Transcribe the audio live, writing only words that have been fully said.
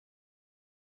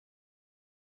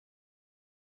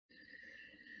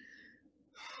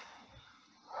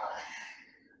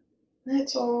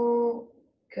It's all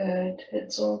good.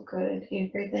 It's all good.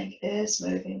 Everything is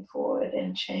moving forward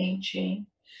and changing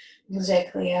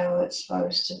exactly how it's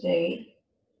supposed to be.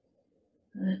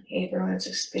 And everyone's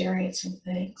experiencing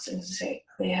things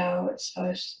exactly how it's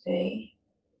supposed to be.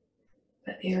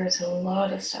 But there is a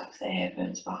lot of stuff that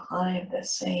happens behind the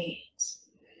scenes.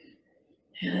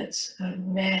 And it's a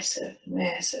massive,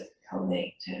 massive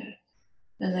collective.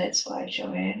 And that's why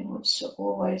Joanne wants to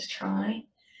always try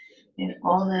and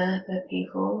honor the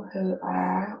people who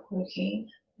are working.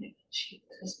 She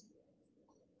does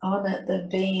honor the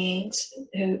beings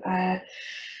who are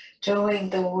doing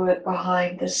the work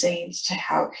behind the scenes to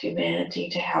help humanity,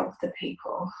 to help the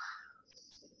people.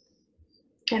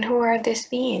 And who are these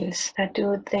beings that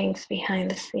do things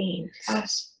behind the scenes?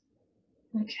 Us.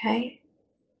 Okay.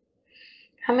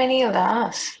 How many of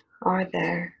us are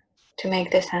there to make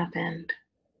this happen?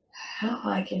 How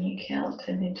high can you count,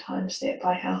 and then times that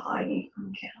by how high you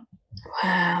can count?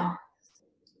 Wow.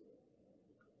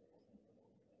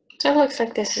 So it looks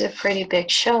like this is a pretty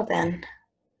big show then.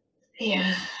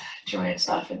 Yeah, Joanne's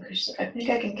laughing because she's like, I think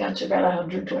I can count to about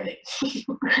 120.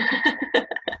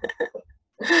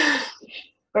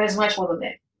 But it's much more than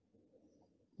that.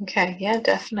 Okay, yeah,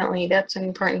 definitely. That's an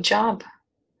important job.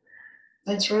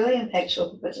 It's really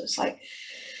impactful because it's like,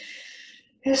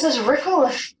 there's this ripple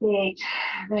effect.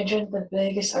 Imagine the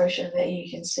biggest ocean that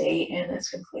you can see, and it's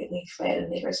completely flat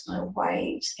and there is no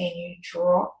waves, and you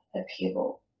drop a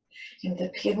pebble. And the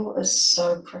pebble is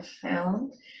so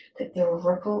profound that the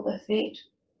ripple effect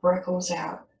ripples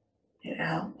out and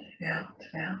out and out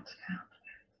and out and out.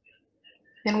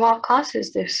 And what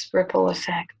causes this ripple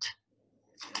effect?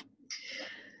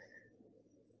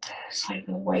 It's like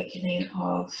the awakening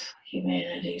of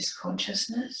humanity's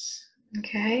consciousness.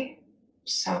 Okay.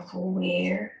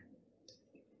 Self-aware.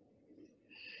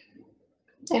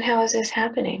 And how is this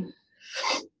happening?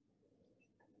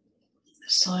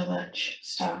 So much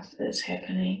stuff is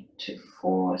happening to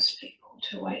force people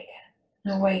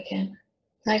to awaken.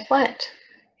 Like what?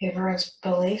 Everyone's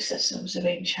belief systems are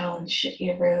being challenged at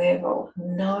every level.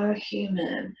 No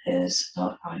human is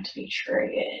not going to be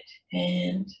triggered,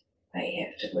 and they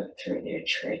have to work through their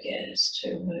triggers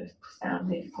to move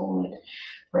profoundly forward.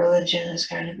 Religion is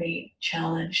going to be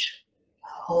challenged.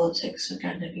 Politics are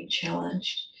going to be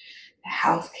challenged.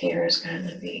 Healthcare is going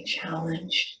to be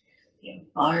challenged. The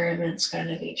environment's going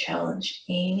to be challenged.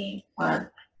 Any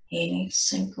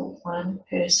single one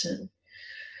person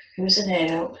who's an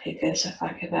adult who gives a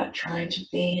fuck about trying to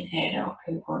be an adult,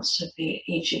 who wants to be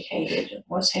educated in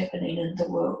what's happening in the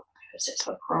world, because that's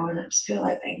what grown-ups feel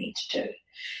like they need to do.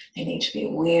 They need to be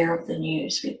aware of the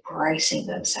news, be bracing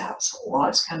themselves for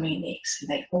what's coming next, and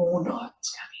they all know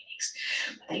what's coming next,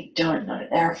 but they don't know.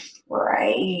 They're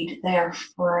afraid. They're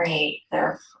afraid.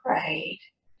 They're afraid.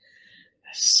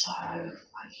 They're so fucking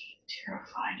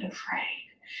terrified, afraid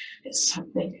that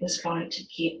something is going to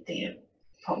get them.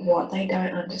 But what they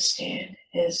don't understand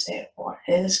is that what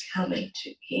is coming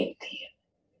to get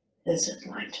them is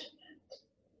enlightenment.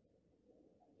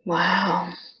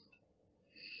 Wow.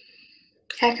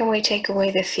 How can we take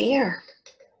away the fear?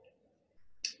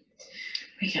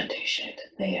 We can't do shit.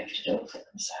 They have to do it for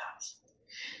themselves.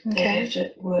 Okay. They have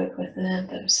to work within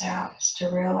themselves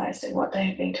to realize that what they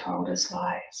have been told is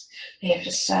lies. They have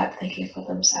to start thinking for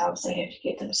themselves. They have to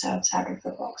get themselves out of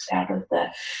the box, out of the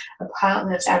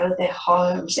apartments, out of their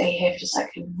homes. They have to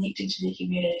start connecting to their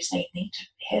communities. They need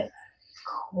to have a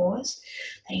cause.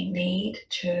 They need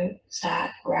to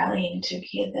start rallying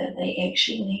together. They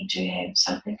actually need to have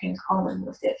something in common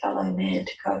with their fellow man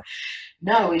to go,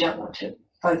 no, we don't want to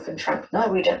vote for Trump. No,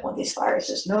 we don't want these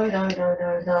viruses. No, no, no,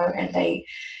 no, no. And they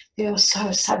feel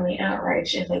so suddenly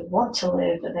outraged, and they want to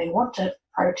live, and they want to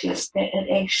protest, that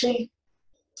it actually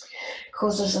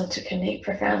causes them to connect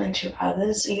profoundly to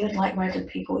others, even like-minded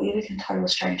people, even total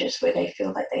strangers, where they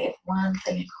feel like they have one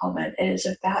thing in common. It is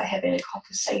about having a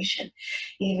conversation,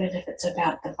 even if it's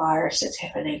about the virus that's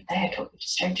happening. They are talking to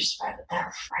strangers about it. They're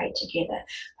afraid together.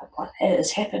 But what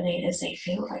is happening is they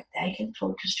feel like they can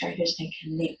talk to strangers and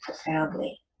connect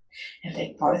profoundly. And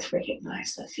they both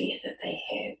recognize the fear that they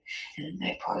have, and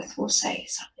they both will say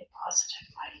something positive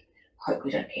like, hope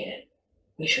we don't get it.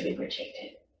 We should be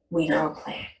protected. We know a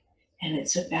plan. And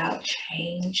it's about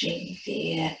changing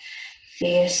their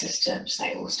fear systems.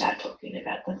 They will start talking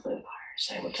about the flu virus.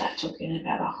 They will start talking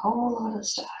about a whole lot of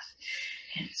stuff.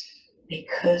 And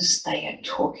because they are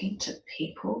talking to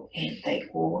people and they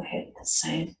all have the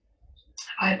same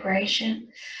vibration,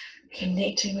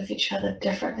 connecting with each other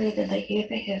differently than they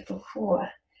ever have before,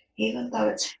 even though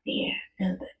it's fear,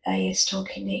 and they are still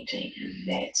connecting, and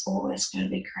that's always going to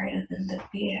be greater than the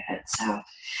fear itself.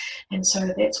 And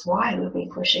so that's why we've been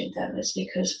pushing them, is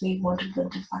because we wanted them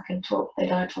to fucking talk. They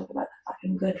don't talk about the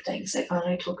fucking good things. They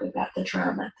only talk about the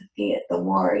drama, the fear, the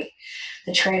worry,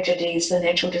 the tragedies, the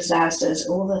natural disasters,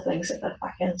 all the things that they're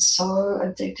fucking so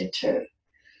addicted to.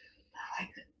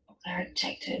 They're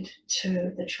addicted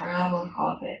to the drama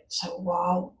of it. So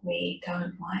while we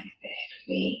don't like that,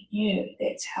 we knew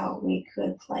that's how we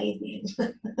could play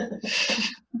them.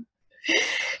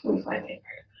 We find it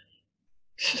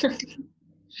very funny.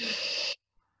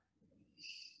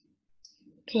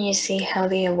 Can you see how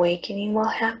the awakening will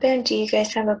happen? Do you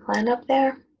guys have a plan up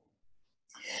there?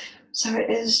 So it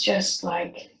is just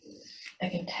like a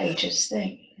contagious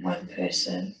thing. One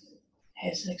person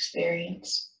has an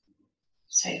experience,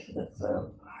 say for the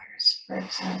flu virus, for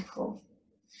example.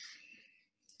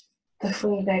 The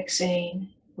flu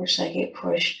vaccine, which they get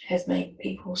pushed, has made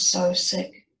people so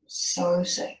sick, so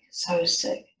sick, so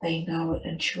sick. They know it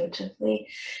intuitively.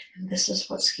 And this is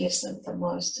what scares them the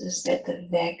most, is that the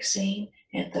vaccine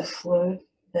and the flu,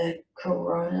 the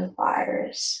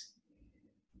coronavirus,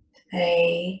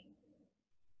 they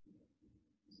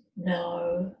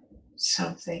know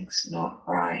something's not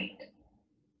right.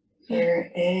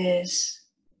 There is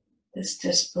this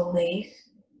disbelief.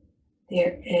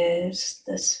 There is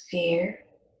this fear.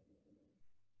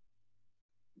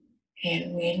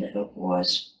 And when it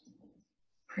was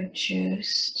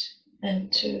produced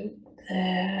into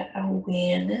the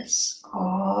awareness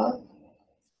of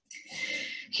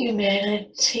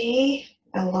humanity,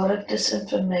 a lot of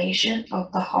disinformation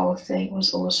of the whole thing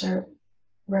was also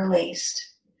released.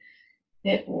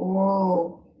 It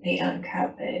will be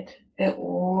uncovered. It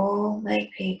will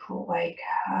make people wake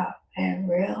up and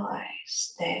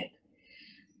realize that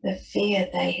the fear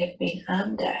they have been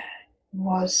under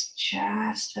was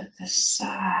just a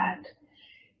facade,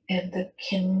 and the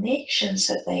connections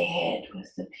that they had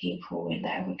with the people when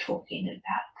they were talking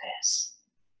about this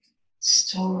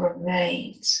still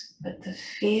remains, but the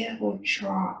fear will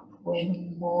drop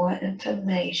when more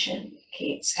information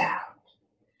gets out.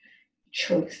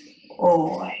 Truth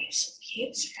always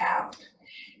gets out.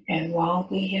 And while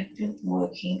we have been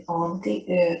working on the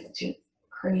earth to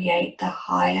create the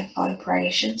higher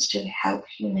vibrations to help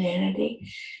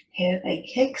humanity have a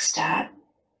kickstart,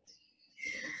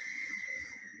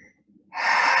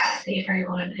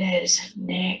 everyone is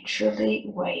naturally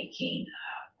waking up.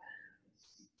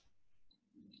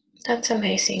 That's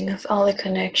amazing, of all the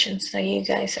connections that you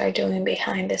guys are doing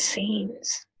behind the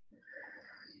scenes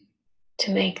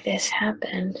to make this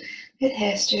happen. It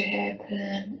has to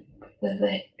happen.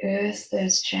 The earth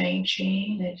is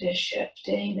changing, it is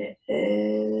shifting, it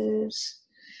is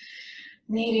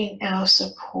needing our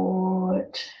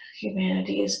support.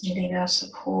 Humanity is needing our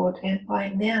support, and by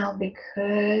now,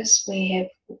 because we have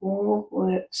all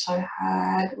worked so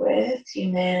hard with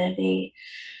humanity,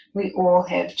 we all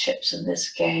have chips in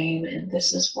this game, and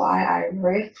this is why I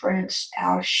referenced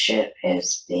our ship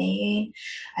as being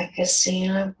a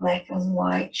casino black and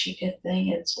white chicken thing.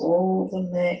 It's all the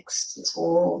mix. It's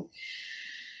all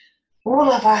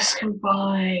of us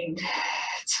combined.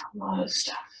 It's a lot of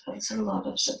stuff. There's a lot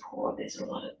of support. There's a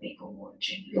lot of people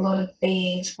watching. A lot of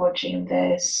beings watching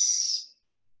this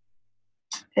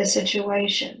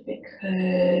situation,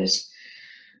 because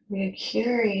we're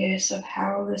curious of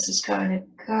how this is going to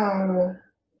go,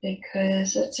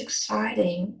 because it's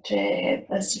exciting to have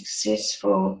a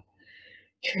successful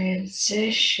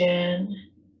transition.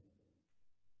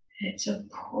 It's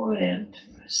important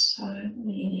for so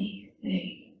many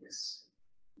things.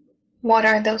 What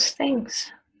are those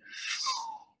things?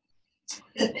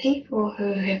 The people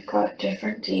who have got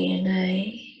different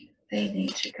DNA, they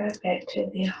need to go back to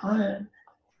their home.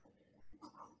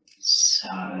 So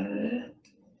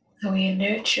we are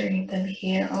nurturing them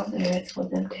here on earth for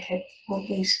them to have all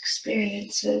these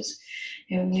experiences,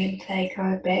 and when they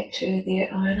go back to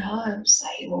their own homes,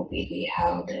 they will be the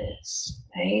elders.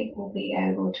 They will be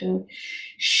able to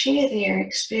share their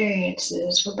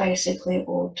experiences. We're basically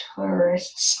all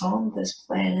tourists on this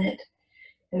planet.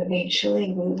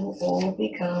 Eventually we will all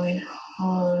be going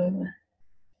home.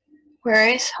 Where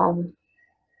is home?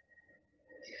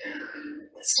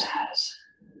 The stars.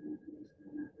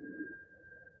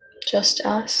 Just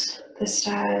us? The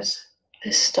stars.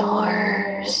 The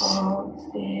stars.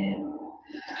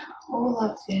 All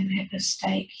of them have a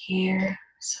stake here,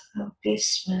 some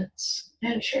investments,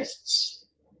 interests.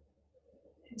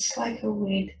 It's like a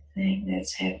weird thing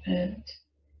that's happened.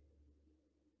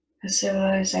 A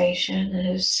civilization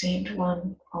has sent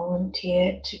one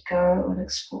volunteer to go and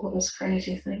explore this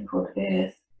crazy thing called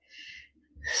Earth.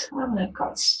 Some have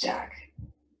got stuck,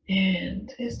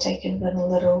 And it's taken them a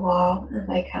little while, and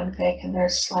they come back and they're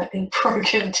slightly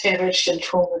broken, damaged, and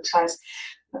traumatized.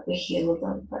 But we heal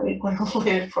them, but we want to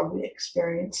learn from the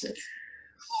experiences.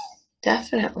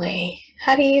 Definitely.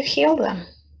 How do you heal them?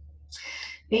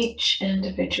 Each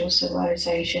individual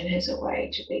civilization has a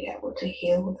way to be able to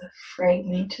heal the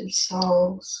fragmented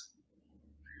souls.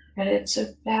 And it's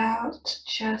about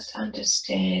just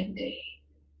understanding.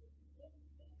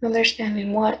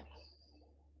 Understanding what?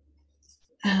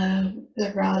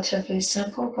 The relatively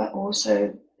simple but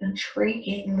also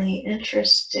intriguingly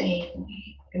interesting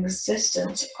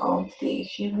existence of the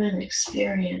human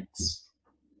experience.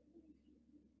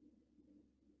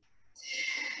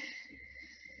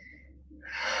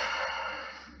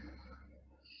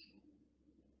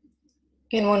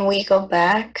 And when we go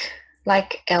back,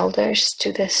 like elders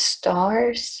to the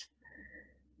stars,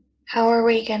 how are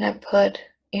we going to put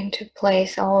into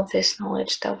place all of this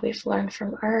knowledge that we've learned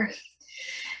from Earth?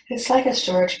 It's like a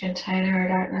storage container. I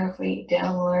don't know if we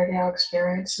download our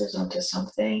experiences onto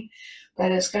something,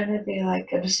 but it's going to be like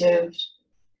observed.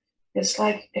 It's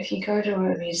like if you go to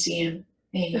a museum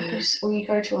and or you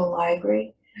go to a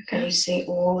library and you see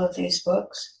all of these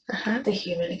books, the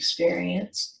human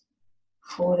experience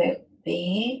for that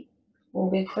being will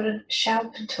be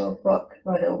shelved into a book,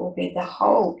 but it will be the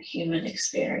whole human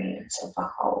experience of the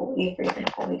whole, everything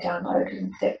will be downloaded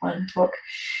into that one book.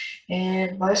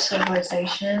 And most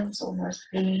civilizations or most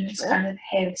beings kind of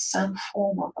have some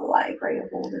form of a library of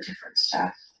all the different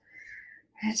stuff.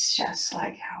 It's just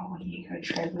like how when you go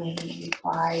traveling and you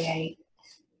buy a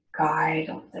guide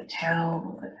of the town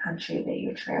or the country that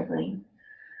you're traveling,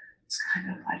 it's kind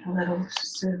of like a little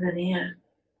souvenir.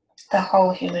 The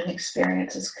whole human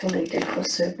experience is collected for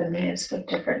souvenirs for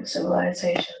different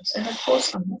civilizations. And of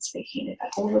course, I'm not speaking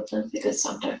about all of them because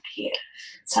some don't care.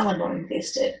 Some are not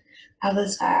invested.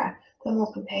 Others are. The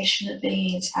more compassionate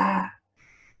beings are.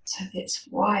 So that's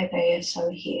why they are so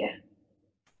here.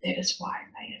 That is why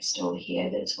they are still here.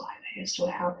 That is why they are still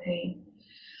helping.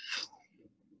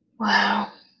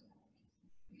 Wow.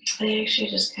 They actually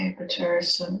just came for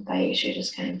tourism. They actually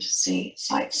just came to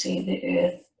sightsee the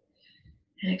earth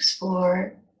and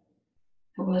explore.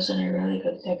 It wasn't a really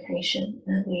good location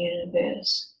in the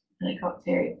universe, and it got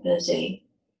very busy.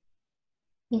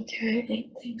 Okay. I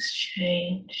think things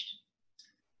changed,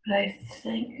 but I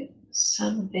think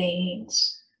some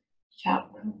beings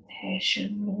felt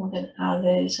compassion more than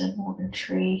others and more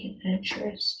intrigue and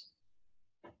interest.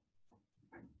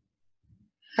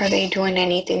 Are they doing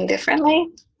anything differently?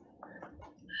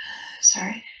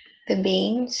 Sorry? The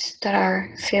beings that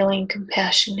are feeling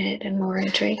compassionate and more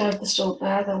intrigued? They're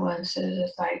the ones that are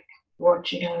just like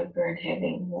watching over and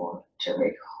having more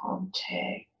direct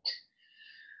contact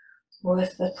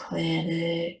with the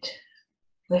planet,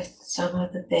 with some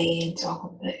of the beings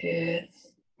on the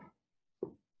earth.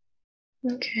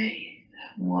 Okay.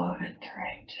 More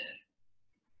interactive.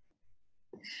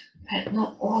 But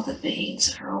not all the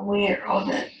beings are aware of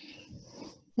it.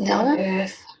 No? On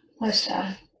Earth, most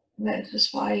are. That is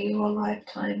why your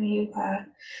lifetime you are.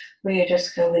 We are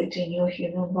just collecting your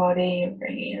human body and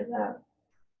bringing it up.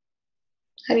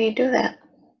 How do you do that?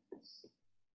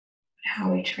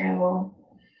 How we travel.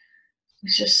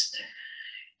 It's just,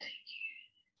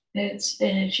 it's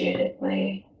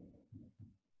energetically.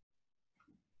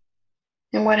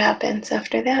 And what happens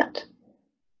after that?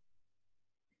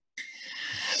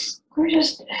 We're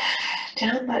just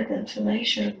download the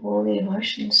information of all the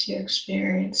emotions you're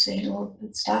experiencing, all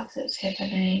the stuff that's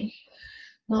happening.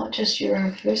 Not just your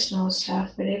own personal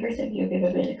stuff, but everything you've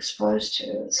ever been exposed to.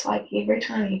 It's like every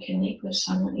time you connect with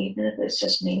someone, even if it's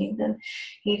just meeting them,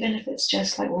 even if it's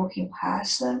just like walking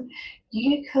past them,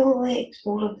 you collect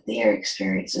all of their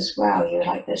experience as well. You're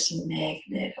like this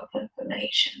magnet of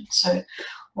information. So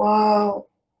while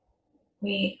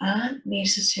we aren't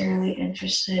necessarily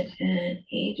interested in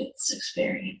Edith's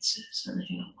experiences in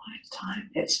her lifetime,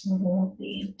 it's more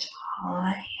the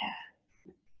entire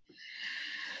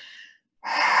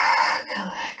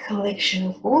collection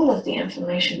of all of the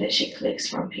information that she collects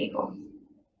from people.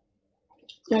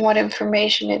 And what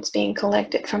information is being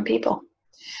collected from people?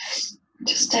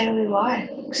 Just daily life,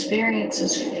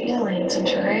 experiences, feelings,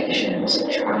 interactions,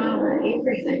 trauma,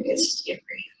 everything. It's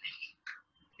everything.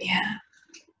 Yeah.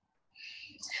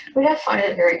 But I find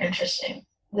it very interesting,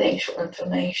 the actual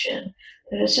information,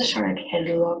 that it's just trying to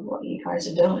catalog what you guys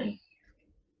are doing.